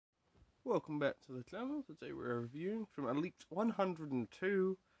Welcome back to the channel. Today we're reviewing from Elite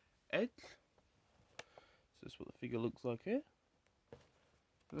 102 Edge. This is what the figure looks like here.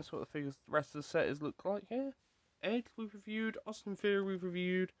 And this is what the rest of the set is look like here. Edge we've reviewed, Austin Theory we've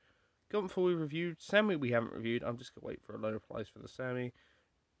reviewed, Gunther we've reviewed, Sammy we haven't reviewed. I'm just going to wait for a load of plays for the Sammy.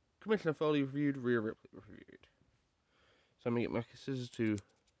 Commissioner Foley reviewed, Rhea Ripley reviewed. So I'm going to get my scissors to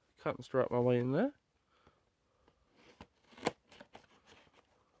cut and straight my way in there.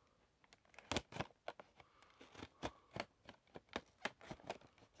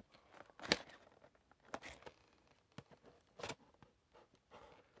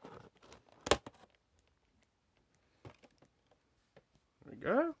 There we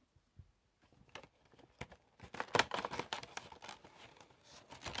go.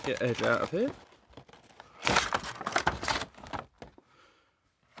 Get Edge out of here.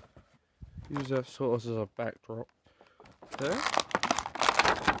 Use that sort of as a backdrop there.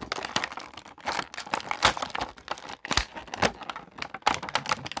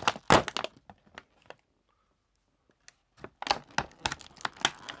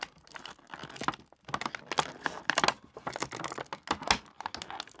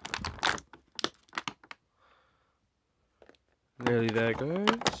 Nearly there, guys.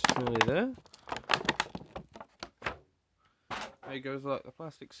 Nearly there. There goes like the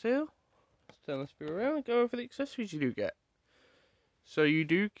plastic seal. Let's turn this view around and go over the accessories you do get. So you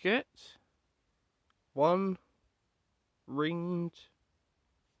do get one ringed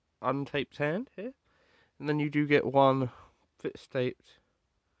untaped hand here, and then you do get one fixed taped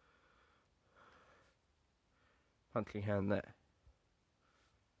punching hand there.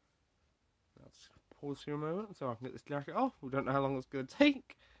 Let's pause for a moment so I can get this jacket off. We don't know how long it's going to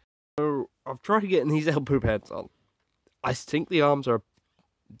take. So I've tried getting these elbow pads on. I think the arms are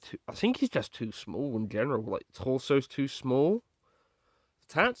I think he's just too small in general. Like, torso's too small.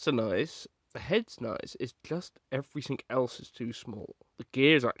 The tats are nice. The head's nice. It's just everything else is too small. The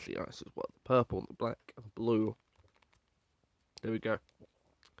gear's actually nice as well. The purple and the black and the blue. There we go.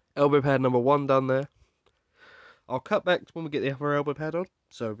 Elbow pad number 1 done there. I'll cut back when we get the other elbow pad on.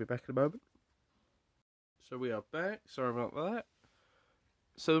 So we'll be back in a moment. So we are back. Sorry about that.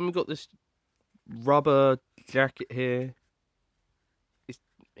 So then we've got this rubber jacket here.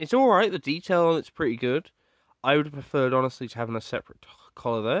 It's alright, the detail on it's pretty good. I would have preferred, honestly, to having a separate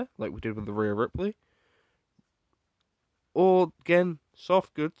collar there, like we did with the Rhea Ripley. Or, again,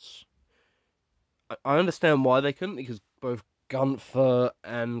 soft goods. I understand why they couldn't, because both Gunther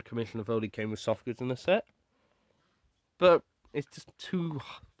and Commissioner Foley came with soft goods in the set. But it's just too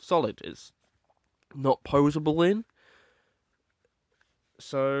solid. It's not posable in.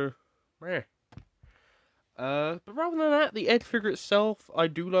 So, meh. But rather than that, the Edge figure itself, I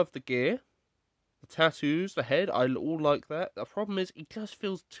do love the gear. The tattoos, the head, I all like that. The problem is, it just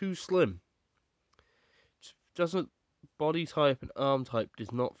feels too slim. Just doesn't, body type and arm type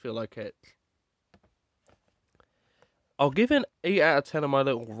does not feel like Edge. I'll give it an 8 out of 10 on my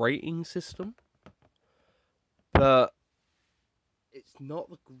little rating system. But it's not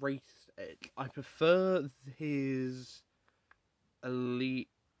the greatest Edge. I prefer his Elite.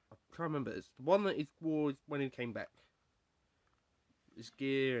 I'm trying to remember. It's the one that he wore when he came back. His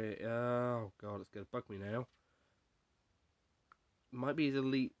gear. Oh god, it's gonna bug me now. Might be his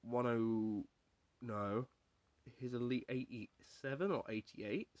Elite 10. No, his Elite 87 or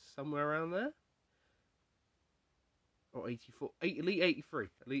 88, somewhere around there. Or 84. Elite 83.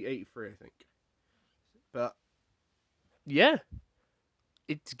 Elite 83, I think. But yeah,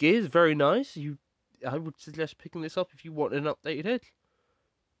 its gear is very nice. I would suggest picking this up if you want an updated Edge.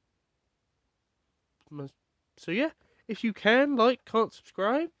 So yeah, if you can, like, can't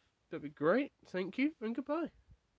subscribe, that'd be great. Thank you, and goodbye.